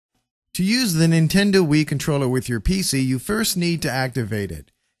To use the Nintendo Wii controller with your PC, you first need to activate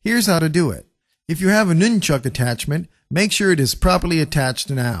it. Here's how to do it. If you have a nunchuck attachment, make sure it is properly attached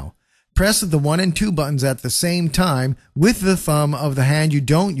now. Press the 1 and 2 buttons at the same time with the thumb of the hand you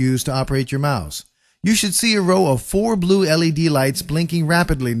don't use to operate your mouse. You should see a row of 4 blue LED lights blinking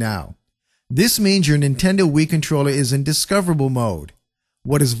rapidly now. This means your Nintendo Wii controller is in discoverable mode.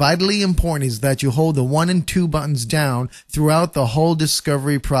 What is vitally important is that you hold the 1 and 2 buttons down throughout the whole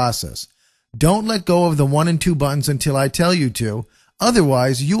discovery process. Don't let go of the 1 and 2 buttons until I tell you to,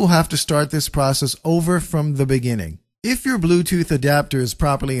 otherwise you will have to start this process over from the beginning. If your Bluetooth adapter is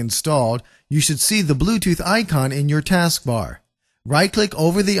properly installed, you should see the Bluetooth icon in your taskbar. Right-click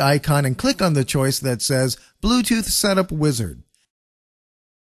over the icon and click on the choice that says Bluetooth Setup Wizard.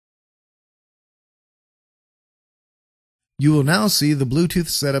 You will now see the Bluetooth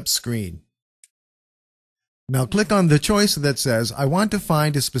setup screen. Now click on the choice that says I want to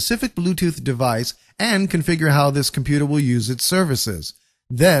find a specific Bluetooth device and configure how this computer will use its services.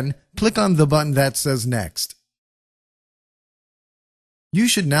 Then click on the button that says Next. You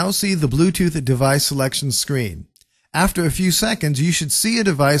should now see the Bluetooth device selection screen. After a few seconds, you should see a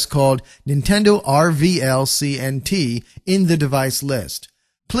device called Nintendo RVL-CNT in the device list.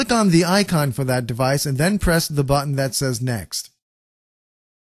 Click on the icon for that device and then press the button that says Next.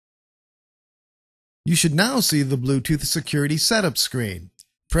 You should now see the Bluetooth security setup screen.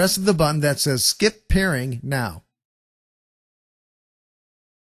 Press the button that says Skip Pairing now.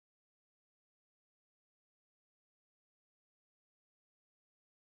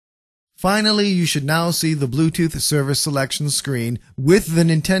 Finally, you should now see the Bluetooth service selection screen with the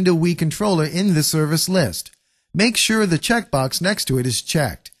Nintendo Wii controller in the service list. Make sure the checkbox next to it is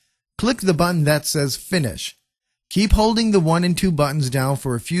checked. Click the button that says Finish. Keep holding the 1 and 2 buttons down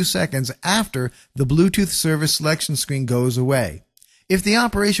for a few seconds after the Bluetooth service selection screen goes away. If the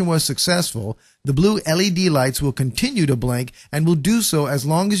operation was successful, the blue LED lights will continue to blink and will do so as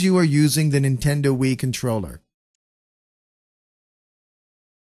long as you are using the Nintendo Wii controller.